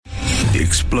The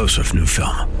explosive new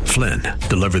film, Flynn,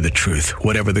 deliver the truth,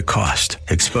 whatever the cost,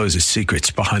 exposes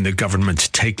secrets behind the government's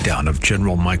takedown of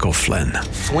General Michael Flynn.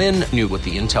 Flynn knew what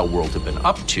the intel world had been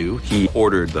up to. He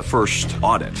ordered the first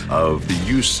audit of the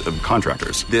use of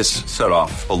contractors. This set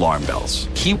off alarm bells.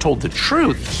 He told the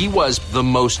truth. He was the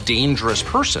most dangerous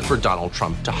person for Donald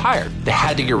Trump to hire. They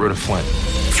had to get rid of Flynn.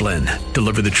 Flynn,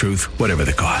 deliver the truth, whatever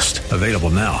the cost. Available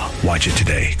now. Watch it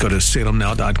today. Go to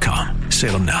salemnow.com.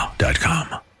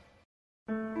 salemnow.com.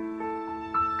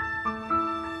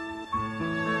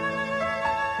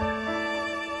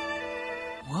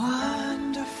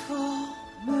 Wonderful,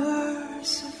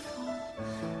 merciful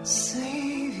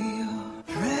Savior,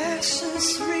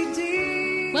 precious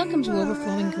Redeemer. Welcome to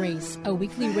Overflowing Grace, a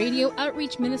weekly radio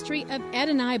outreach ministry of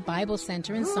Adonai Bible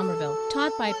Center in Somerville,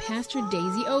 taught by Pastor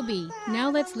Daisy Obi. Now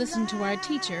let's listen to our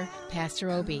teacher, Pastor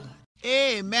Obi.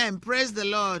 Amen. Praise the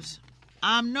Lord.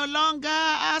 I'm no longer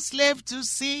a slave to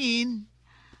sin.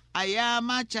 I am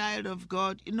a child of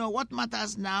God. You know, what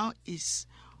matters now is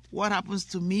what happens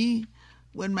to me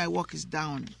when my work is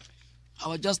down. I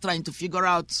was just trying to figure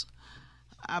out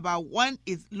about when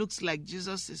it looks like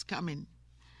Jesus is coming.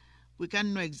 We can't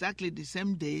know exactly the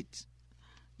same date,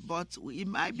 but we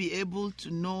might be able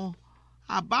to know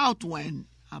about when.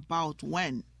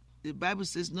 The Bible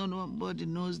says nobody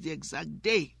knows the exact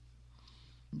day.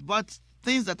 But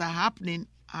things that are happening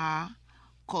are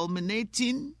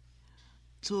culminating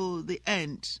to the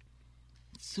end.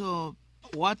 So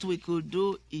what we could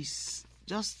do is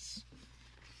just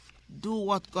do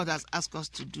what God has asked us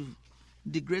to do.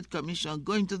 The Great Commission,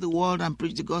 go into the world and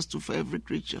preach the gospel for every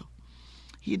creature.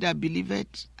 He that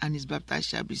believeth and is baptized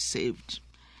shall be saved.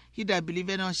 He that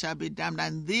believeth not shall be damned.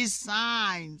 And these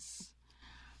signs,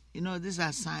 these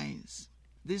are signs.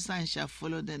 These signs shall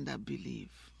follow them that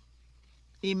believe.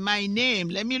 In my name,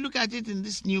 let me look at it in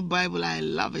this new Bible. I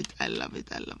love it.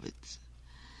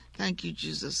 Thank you,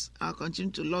 Jesus. I'll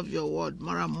continue to love your word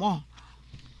more and more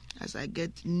as I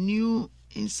get new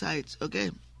insights, okay?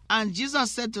 And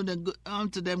Jesus said to them,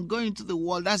 go into the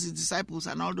world. That's his disciples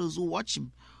and all those who watch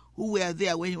him, who were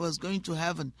there when he was going to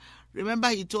heaven. Remember,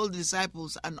 he told the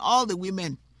disciples and all the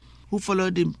women who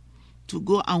followed him to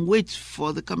go and wait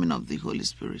for the coming of the Holy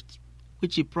Spirit,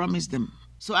 which he promised them.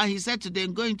 So he said to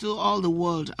them, go into all the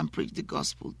world and preach the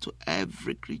gospel to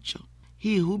every creature.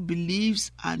 He who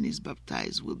believes and is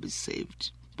baptized will be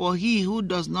saved, but he who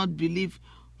does not believe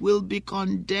will be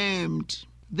condemned.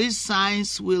 These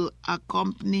signs will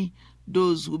accompany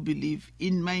those who believe.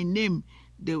 In my name,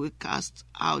 they will cast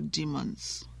out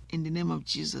demons. In the name of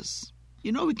Jesus.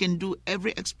 We can do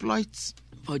every exploit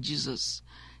for Jesus.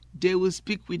 They will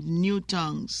speak with new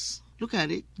tongues. Look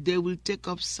at it. They will take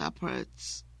up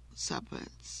serpents.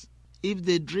 If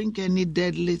they drink any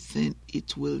deadly thing,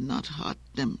 it will not hurt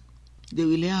them. They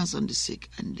will lay hands on the sick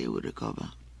and they will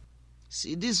recover.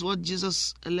 See, this is what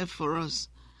Jesus left for us.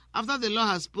 After the Lord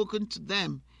had spoken to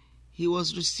them, he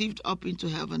was received up into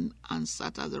heaven and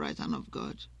sat at the right hand of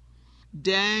God.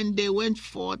 Then they went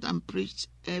forth and preached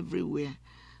everywhere,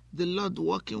 the Lord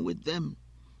walking with them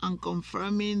and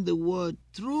confirming the word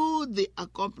through the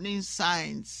accompanying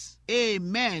signs.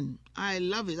 Amen. I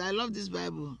love it. I love this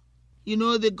Bible.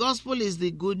 The gospel is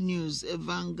the good news,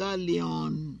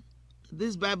 Evangelion.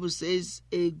 This Bible says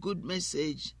a good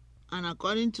message. And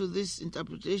according to this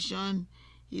interpretation,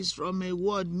 is from a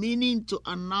word meaning to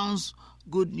announce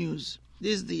good news.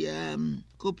 This is the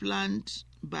Copeland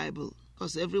Bible,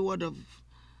 because every word of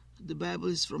the Bible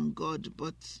is from God,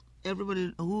 but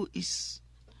everybody who is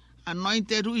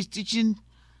anointed, who is teaching,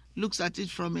 looks at it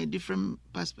from a different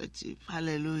perspective.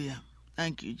 Hallelujah.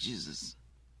 Thank you, Jesus.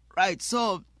 Right,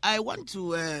 so I want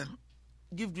to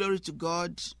give glory to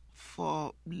God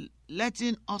for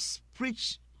letting us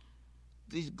preach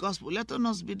the gospel, letting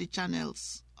us be the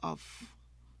channels of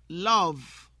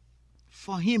love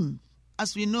for him.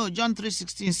 As we know, John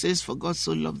 3:16 says, for God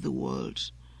so loved the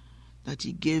world that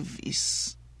he gave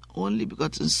his only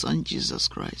begotten Son, Jesus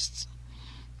Christ.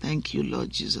 Thank you, Lord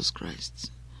Jesus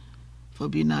Christ, for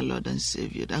being our Lord and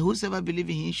Savior, that whosoever believes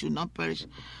in him should not perish,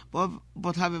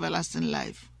 but have everlasting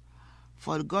life.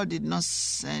 For God did not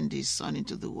send his Son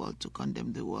into the world to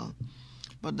condemn the world,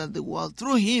 but that the world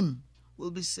through him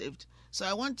will be saved. So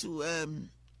I want to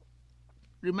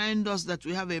remind us that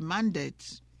we have a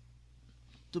mandate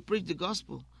to preach the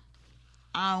gospel.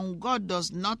 And God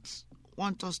does not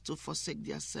want us to forsake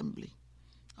the assembly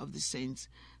of the saints.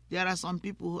 There are some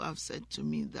people who have said to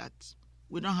me that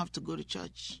we don't have to go to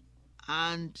church.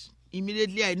 And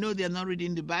immediately I know they're not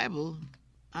reading the Bible,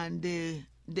 and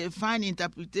they find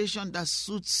interpretation that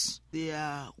suits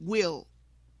their will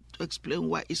to explain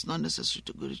why it's not necessary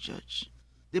to go to church.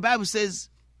 The Bible says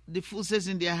the fool says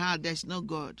in their heart, there's no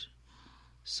God.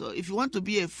 So if you want to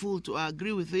be a fool to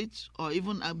agree with it or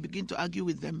even begin to argue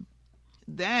with them,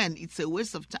 then it's a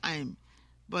waste of time.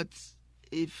 But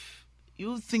if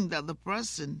you think that the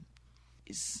person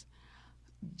is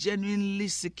genuinely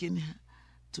seeking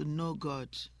to know God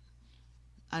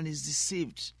and is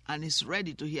deceived and is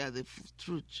ready to hear the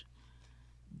truth,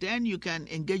 then you can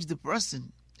engage the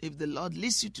person if the Lord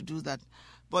leads you to do that.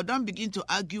 But don't begin to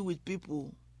argue with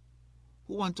people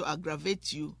who want to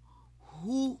aggravate you,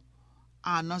 who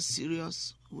are not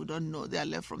serious, who don't know their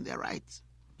left from their right.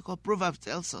 Because Proverbs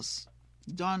tells us,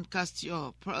 don't cast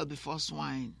your pearl before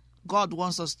swine. God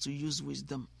wants us to use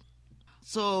wisdom.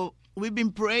 So we've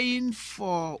been praying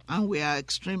for, and we are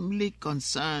extremely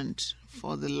concerned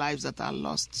for the lives that are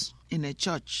lost in a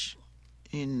church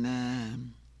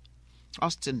in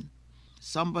Austin.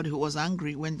 Somebody who was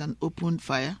angry went and opened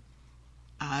fire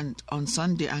and on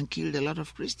Sunday and killed a lot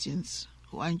of Christians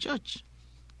who are in church,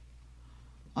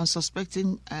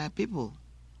 unsuspecting people.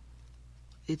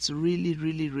 It's really,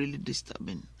 really, really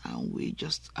disturbing. And we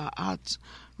just are out,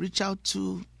 reach out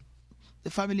to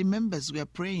the family members. We are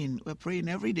praying. We're praying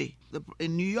every day.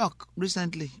 In New York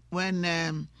recently, when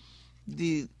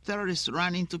the terrorists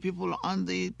ran into people on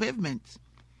the pavement.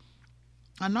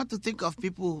 And not to think of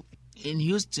people in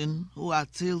Houston who are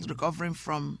still recovering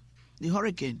from the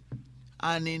hurricane.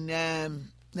 And in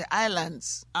the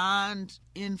islands, and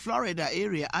in Florida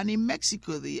area, and in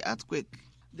Mexico, the earthquake.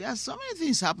 There are so many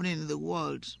things happening in the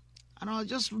world. And I was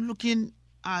just looking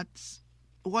at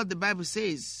what the Bible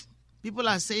says. People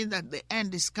are saying that the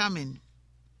end is coming.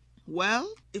 Well,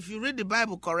 if you read the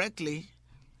Bible correctly,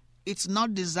 it's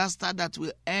not disaster that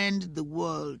will end the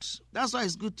world. That's why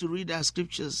it's good to read our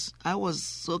scriptures. I was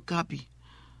so happy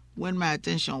when my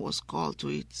attention was called to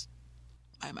it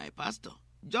by my pastor.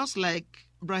 Just like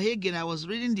Brahagin, I was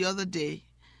reading the other day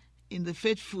in the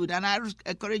faith food, and I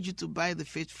encourage you to buy the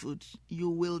faith food. You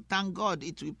will thank God.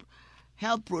 It will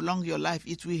help prolong your life.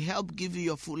 It will help give you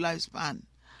your full lifespan.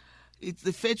 It's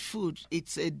the faith food.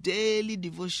 It's a daily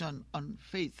devotion on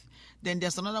faith. Then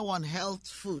there's another one, health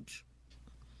food.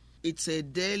 It's a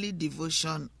daily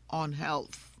devotion on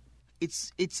health.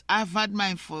 I've had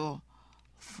mine for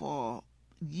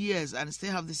years and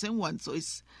still have the same one. So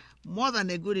it's more than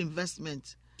a good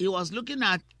investment. He was looking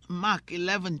at Mark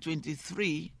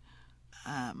 11:23,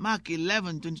 Mark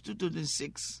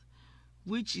 11:22-26,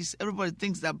 which is, everybody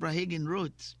thinks that Brahagin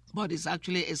wrote, but it's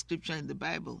actually a scripture in the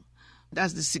Bible.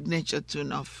 That's the signature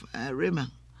tune of Rhema,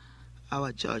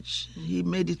 our church. He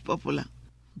made it popular.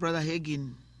 Brother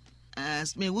Hagin,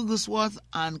 Smith Wigglesworth,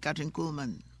 and Catherine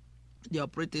Kuhlman, they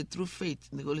operated through faith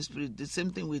in the Holy Spirit. The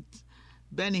same thing with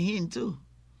Benny Hinn too.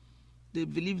 They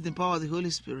believed in the power of the Holy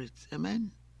Spirit.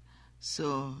 Amen.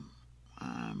 So,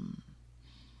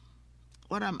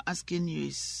 what I'm asking you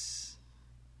is,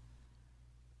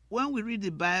 when we read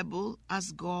the Bible,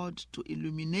 ask God to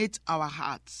illuminate our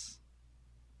hearts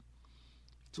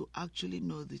to actually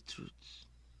know the truth.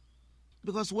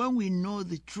 Because when we know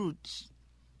the truth,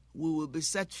 we will be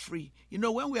set free. You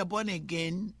know, when we are born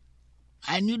again,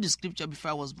 I knew the scripture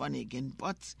before I was born again,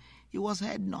 but it was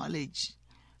head knowledge.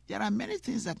 There are many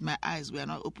things that my eyes were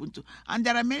not open to. And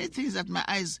there are many things that my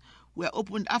eyes were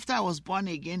opened after I was born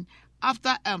again,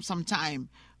 after some time.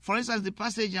 For instance, the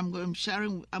passage I'm going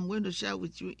to share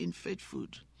with you in Faith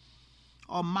Food,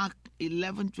 or Mark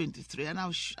 11:23, and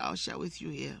I'll share with you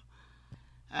here.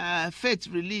 Faith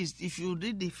released. If you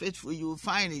read the Faithful, you will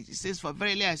find it. It says, "For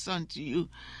verily I say unto you,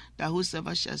 that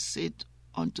whosoever shall say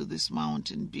unto this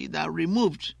mountain, be thou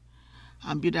removed,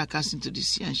 and be thou cast into the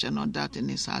sea, and shall not doubt in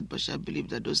his heart, but shall believe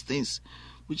that those things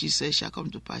which he says shall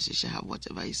come to pass, he shall have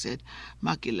whatever he said."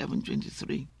 Mark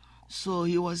 11:23. So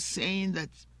he was saying that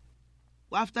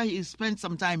after he spent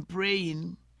some time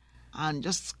praying and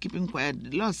just keeping quiet,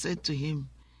 the Lord said to him,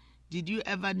 "Did you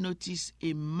ever notice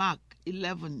in Mark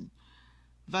 11,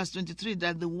 verse 23,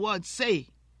 that the word say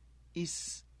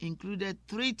is included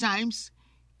 3 times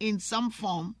in some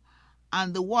form,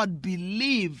 and the word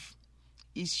believe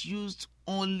is used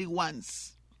only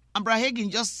once?" And Brahagin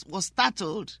just was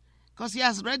startled because he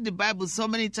has read the Bible so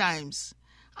many times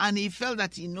and he felt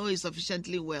that he knows it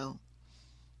sufficiently well.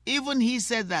 Even he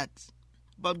said that,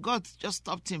 but God just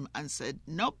stopped him and said,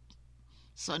 "Nope,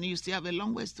 son, you still have a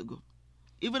long ways to go."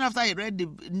 Even after he read the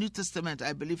New Testament,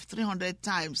 I believe 300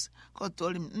 times, God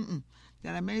told him,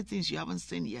 there are many things you haven't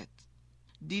seen yet.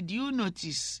 Did you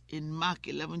notice in Mark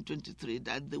 11:23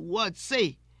 that the word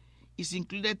say is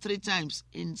included 3 times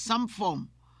in some form,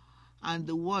 and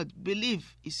the word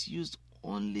believe is used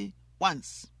only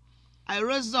once? I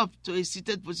rose up to a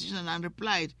seated position and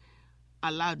replied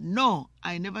aloud, "No,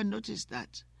 I never noticed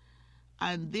that."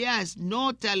 And there is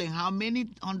no telling how many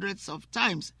hundreds of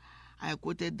times I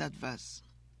quoted that verse.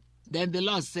 Then the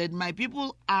Lord said, my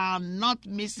people are not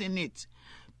missing it,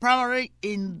 primarily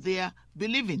in their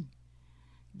believing.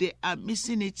 They are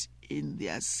missing it in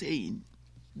their saying.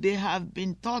 They have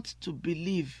been taught to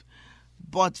believe,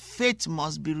 but faith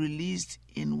must be released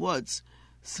in words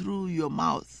through your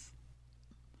mouth.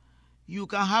 You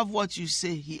can have what you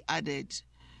say, he added.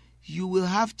 You will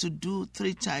have to do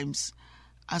 3 times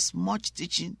as much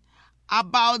teaching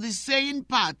about the saying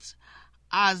part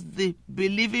as the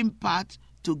believing part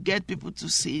to get people to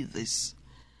see this.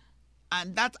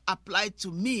 And that applied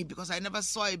to me because I never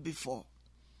saw it before.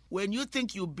 When you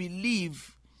think you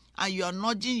believe and you are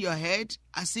nodding your head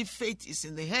as if faith is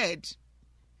in the head,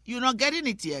 you're not getting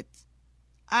it yet.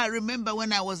 I remember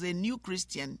when I was a new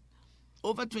Christian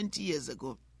over 20 years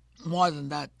ago, more than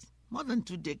that, more than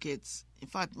 2 decades, in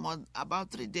fact,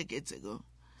 about 3 decades ago,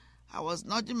 I was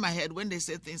nodding my head when they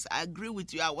said things. I agree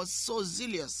with you. I was so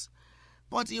zealous.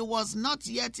 But it was not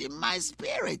yet in my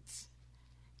spirit.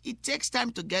 It takes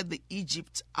time to get the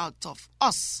Egypt out of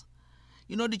us.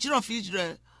 You know, the children of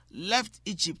Israel left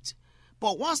Egypt,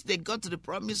 but once they got to the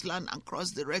promised land and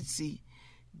crossed the Red Sea,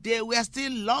 they were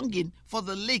still longing for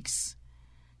the lakes,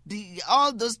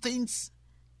 all those things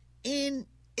in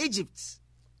Egypt.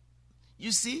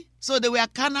 You see? So they were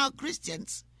carnal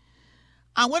Christians.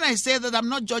 And when I say that, I'm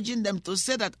not judging them to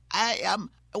say that I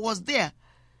was there.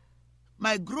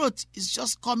 My growth is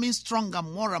just coming stronger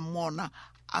more and more now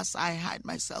as I hide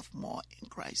myself more in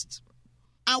Christ.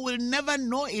 I will never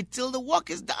know it till the work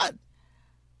is done.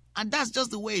 And that's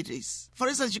just the way it is. For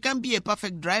instance, you can't be a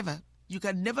perfect driver. You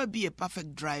can never be a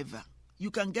perfect driver.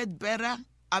 You can get better.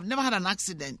 I've never had an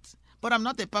accident, but I'm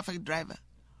not a perfect driver.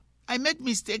 I make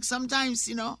mistakes sometimes,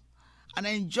 and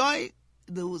I enjoy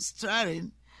the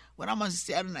steering. When I'm on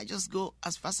steering, I just go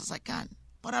as fast as I can.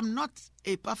 But I'm not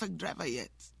a perfect driver yet.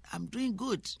 I'm doing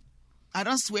good. I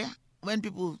don't swear when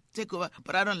people take over,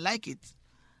 but I don't like it.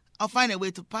 I'll find a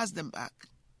way to pass them back,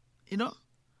 to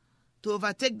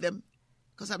overtake them,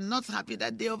 because I'm not happy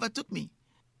that they overtook me.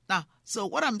 Now, so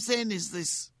what I'm saying is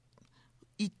this.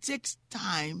 It takes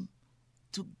time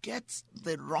to get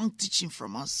the wrong teaching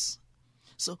from us.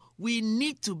 So we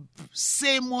need to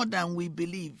say more than we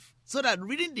believe, so that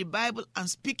reading the Bible and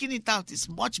speaking it out is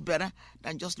much better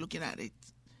than just looking at it.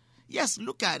 Yes,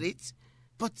 look at it,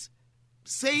 but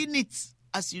saying it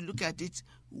as you look at it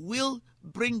will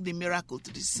bring the miracle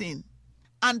to the scene.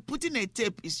 And putting a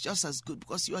tape is just as good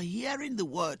because you are hearing the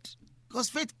word. Because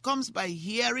faith comes by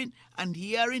hearing and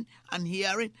hearing and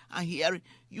hearing and hearing.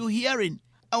 You're hearing.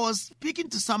 I was speaking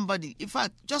to somebody, in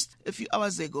fact, just a few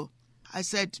hours ago. I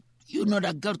said, you know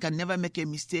that God can never make a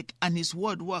mistake and his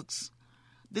word works.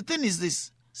 The thing is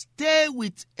this, stay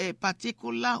with a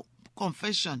particular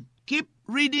confession. Keep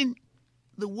reading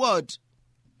the word.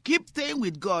 Keep staying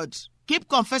with God. Keep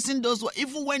confessing those words,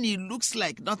 even when it looks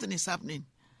like nothing is happening.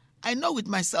 I know with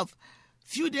myself, a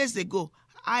few days ago,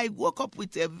 I woke up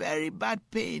with a very bad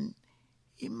pain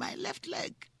in my left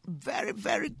leg. Very,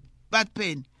 very bad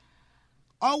pain.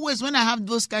 Always when I have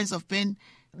those kinds of pain,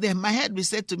 my head will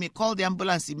say to me, call the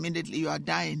ambulance immediately, you are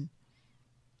dying.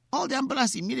 Call the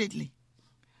ambulance immediately.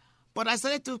 But I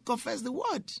started to confess the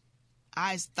word.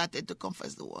 I started to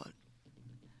confess the word.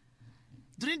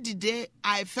 During the day,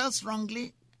 I felt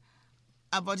strongly,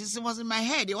 but it was in my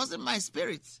head, it wasn't my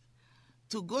spirit,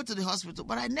 to go to the hospital.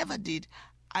 But I never did.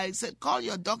 I said, call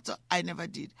your doctor. I never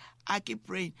did. I keep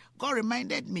praying. God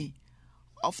reminded me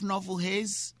of Novel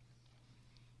Hayes,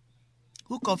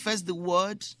 who confessed the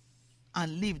word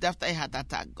and lived after a heart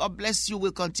attack. God bless you.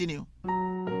 We'll continue.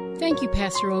 Thank you,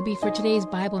 Pastor Obi, for today's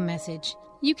Bible message.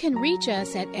 You can reach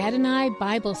us at Adonai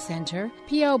Bible Center,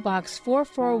 P.O. Box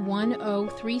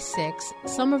 441036,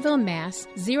 Somerville, Mass.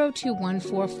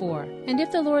 02144. And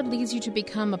if the Lord leads you to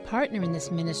become a partner in this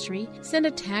ministry, send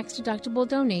a tax-deductible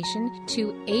donation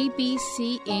to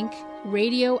ABC Inc.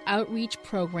 Radio Outreach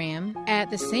Program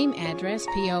at the same address,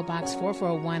 P.O. Box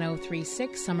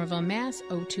 441036, Somerville, Mass.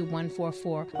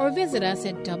 02144, or visit us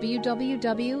at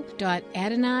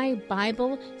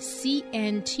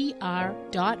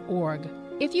www.AdonaiBibleCNTR.org.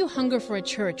 If you hunger for a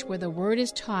church where the Word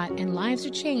is taught and lives are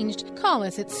changed, call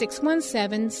us at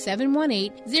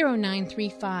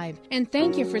 617-718-0935. And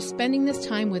thank you for spending this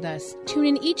time with us. Tune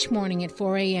in each morning at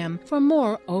 4 a.m. for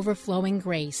more Overflowing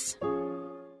Grace.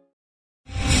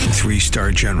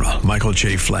 3-star General Michael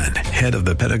J. Flynn, head of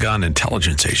the Pentagon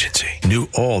Intelligence Agency, knew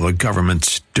all the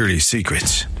government's dirty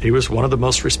secrets. He was one of the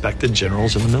most respected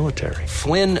generals in the military.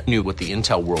 Flynn knew what the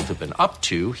intel world had been up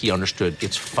to. He understood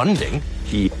its funding.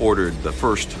 He ordered the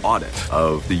first audit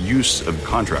of the use of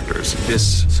contractors.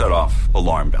 This set off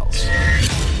alarm bells.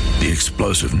 The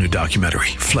explosive new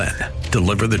documentary, Flynn,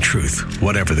 Deliver the Truth,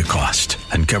 Whatever the Cost,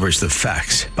 uncovers the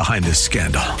facts behind this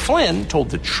scandal. Flynn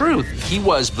told the truth. He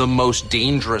was the most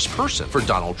dangerous person for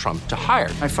Donald Trump to hire.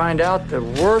 I find out the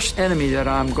worst enemy that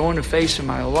I'm going to face in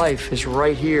my life is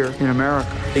right here in America.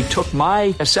 They took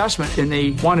my assessment and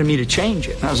they wanted me to change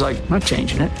it. And I was like, I'm not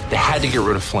changing it. They had to get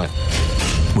rid of Flynn.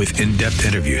 With in-depth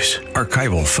interviews,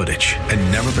 archival footage,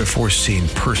 and never-before-seen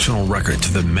personal records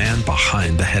of the man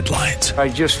behind the headlines. I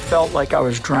just felt like I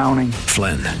was drowning.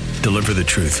 Flynn, Deliver the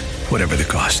Truth, Whatever the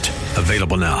Cost.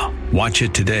 Available now. Watch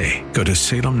it today. Go to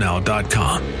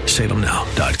salemnow.com.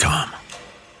 salemnow.com.